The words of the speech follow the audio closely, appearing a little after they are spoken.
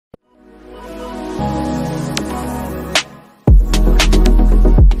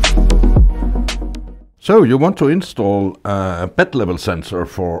So you want to install a bed level sensor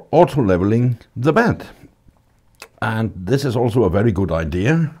for auto leveling the bed. And this is also a very good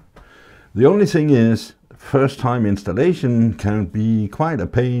idea. The only thing is, first time installation can be quite a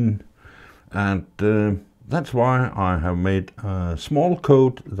pain, and that's why I have made a small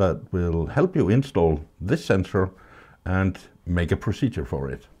code that will help you install this sensor and make a procedure for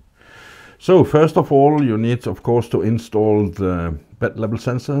it. So first of all, you need of course to install the bed level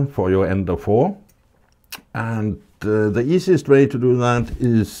sensor for your Ender 4. And the easiest way to do that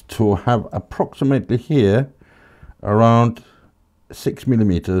is to have approximately here around 6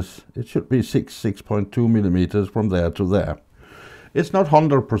 millimeters. It should be 6.2 millimeters from there to there. It's not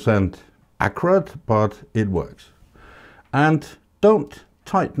 100% accurate, but it works. And don't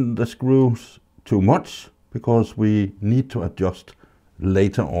tighten the screws too much, because we need to adjust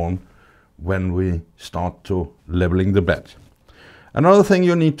later on when we start to leveling the bed. Another thing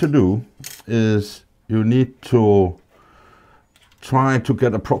you need to do is you need to try to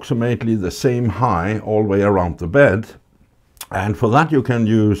get approximately the same high all the way around the bed. And for that you can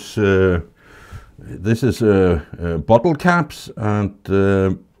use, this is bottle caps, and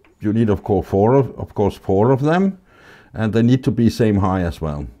you need of course four of them, and they need to be same high as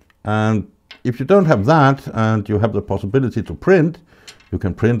well. And if you don't have that and you have the possibility to print, you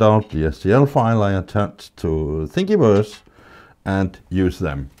can print out the STL file I attached to Thingiverse and use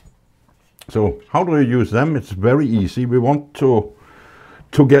them. So how do you use them? It's very easy. We want to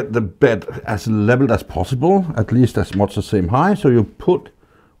get the bed as leveled as possible, at least as much the same height. So you put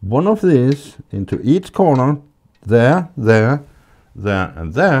one of these into each corner, there, there, there,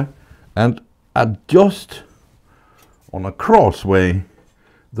 and there, and adjust on a cross way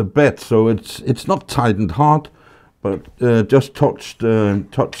the bed, so it's not tightened hard, but just touch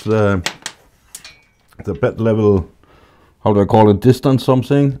the bed level, how do I call it, distance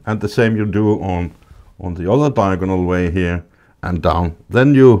something, and the same you do on the other diagonal way here and down.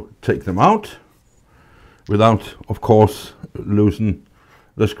 Then you take them out without, of course, loosen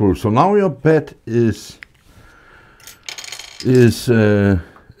the screw. So now your bed is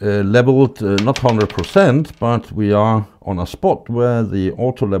leveled, not 100%, but we are on a spot where the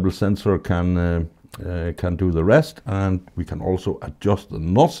auto level sensor can do the rest, and we can also adjust the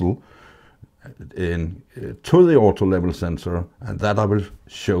nozzle to the auto level sensor, and that I will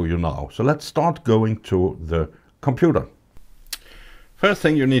show you now. So let's start going to the computer. First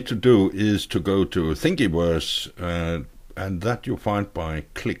thing you need to do is to go to Thingiverse, and that you find by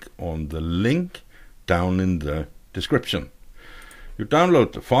click on the link down in the description. You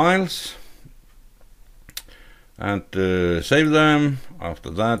download the files and save them. After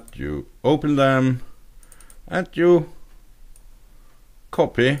that you open them and you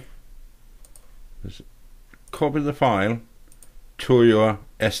copy the file to your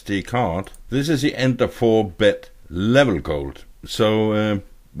SD card. This is the Ender 4 bed level code. So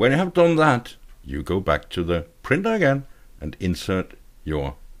when you have done that, you go back to the printer again and insert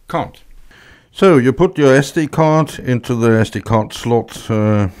your card. So you put your SD card into the SD card slot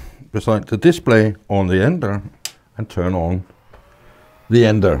beside the display on the Ender and turn on the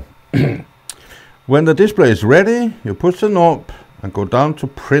Ender. When the display is ready, you push the knob and go down to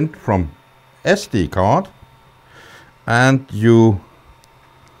print from SD card, and you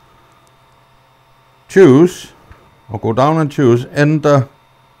choose, or go down and choose Ender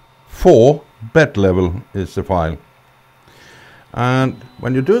 4 bed level is the file. And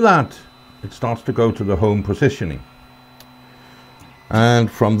when you do that, it starts to go to the home positioning,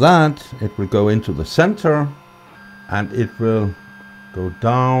 and from that it will go into the center, and it will go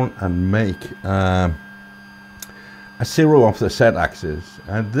down and make a zero of the Z-axis.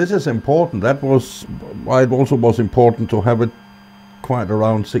 And this is important. That was why it also was important to have it quite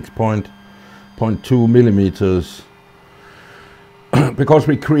around 6.2 millimeters because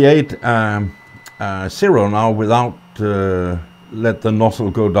we create a zero now without let the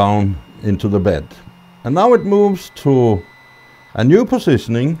nozzle go down into the bed. And now it moves to a new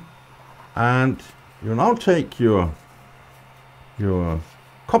positioning, and you now take your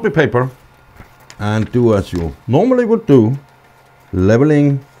copy paper and do as you normally would do,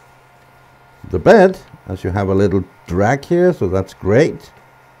 leveling the bed, as you have a little drag here, so that's great.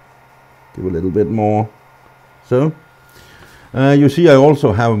 Give a little bit more. So you see I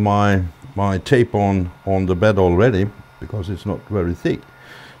also have my tape on the bed already, because it's not very thick.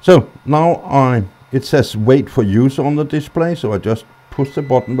 So now it says wait for use on the display, so I just push the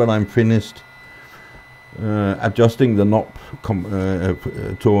button when I'm finished adjusting the knob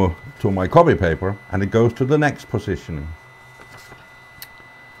to my copy paper, and it goes to the next positioning.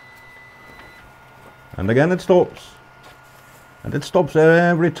 And again it stops. and it stops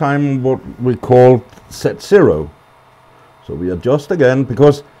every time what we call set 0. So we adjust again,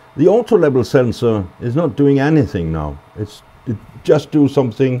 because the auto level sensor is not doing anything now. It just do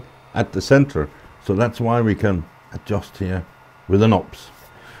something at the center. So that's why we can adjust here with the knobs.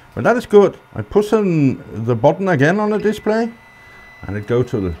 But that is good. I push in the button again on the display, and it goes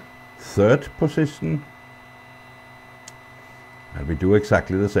to the 3rd position. And we do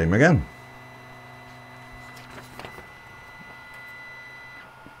exactly the same again.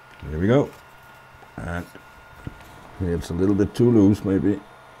 Here we go. And it's a little bit too loose, maybe.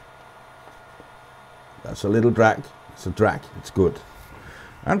 That's a little drag. It's a drag. It's good.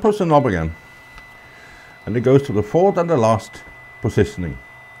 And push the knob again. And it goes to the 4th and the last positioning.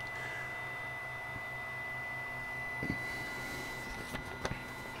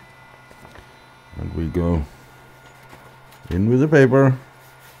 And we go in with the paper.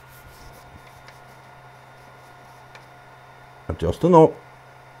 Adjust the knob.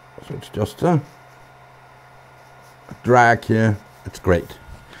 So it's just a drag here. It's great.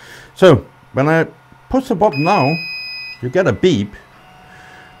 So when I push the button now, you get a beep,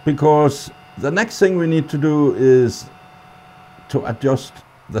 because the next thing we need to do is to adjust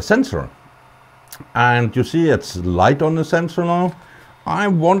the sensor. And you see it's light on the sensor now. I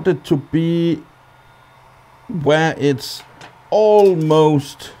want it to be where it's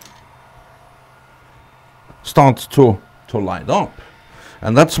almost starts to light up.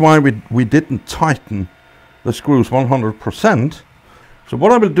 And that's why we didn't tighten the screws 100%. So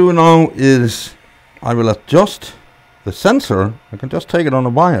what I will do now is I will adjust the sensor. I can just take it on a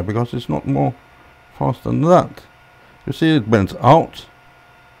wire, because it's not more fast than that. You see it bends out.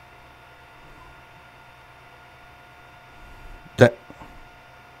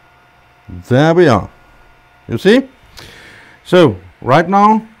 There we are. You see? So right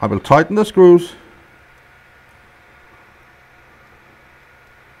now I will tighten the screws.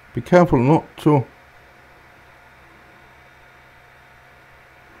 Be careful not to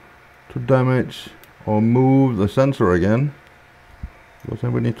damage or move the sensor again, because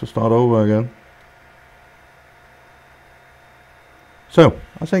then we need to start over again. So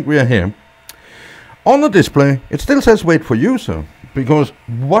I think we are here. On the display it still says wait for user, because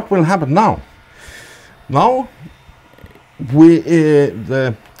what will happen now? Now we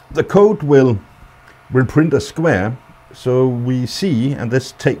the code will print a square. So we see, and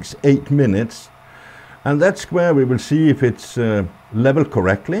this takes 8 minutes, and that square we will see if it's leveled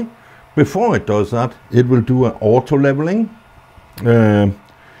correctly. Before it does that, it will do an auto leveling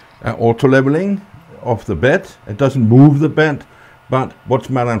of the bed. It doesn't move the bed, but what's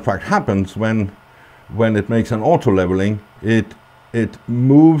matter of fact happens when it makes an auto leveling, it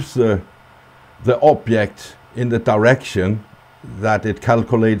moves the object in the direction that it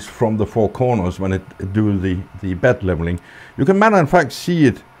calculates from the 4 corners when it do the bed leveling. You can matter of fact see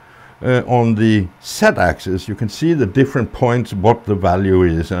it on the Z-axis. You can see the different points what the value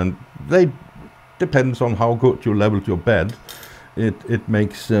is, and they depends on how good you leveled your bed. It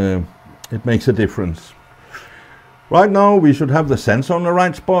makes a difference. Right now we should have the sensor on the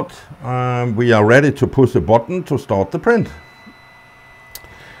right spot. We are ready to push the button to start the print.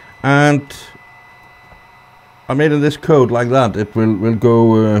 And I made in this code like that. It will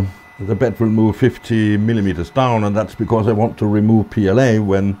go, the bed will move 50 millimeters down, and that's because I want to remove PLA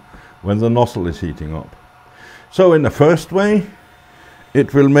when the nozzle is heating up. So in the first way,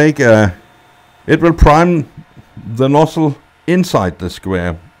 it will prime the nozzle inside the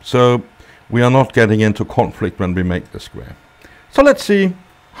square, so we are not getting into conflict when we make the square. So let's see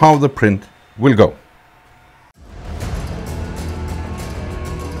how the print will go.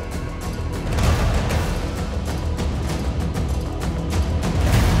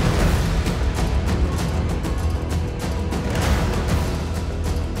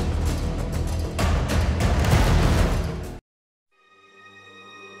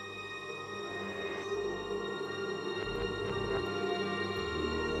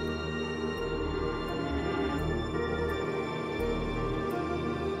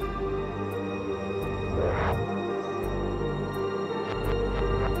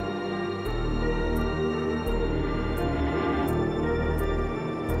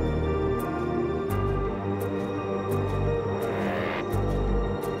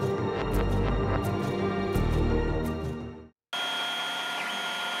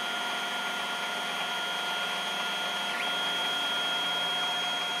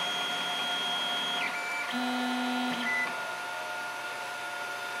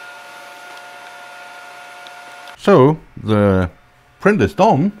 So the print is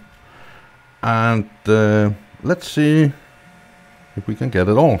done, and let's see if we can get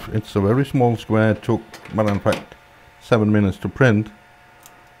it off. It's a very small square. It took, matter of fact, 7 minutes to print,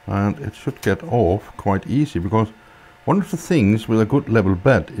 and it should get off quite easy, because one of the things with a good level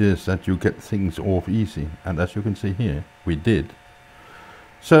bed is that you get things off easy, and as you can see here, we did.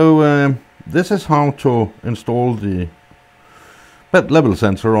 So this is how to install the bed level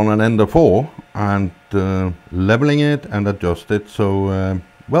sensor on an Ender 4 and leveling it and adjust it. So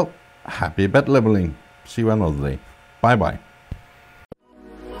well, happy bed leveling. See you another day. Bye bye.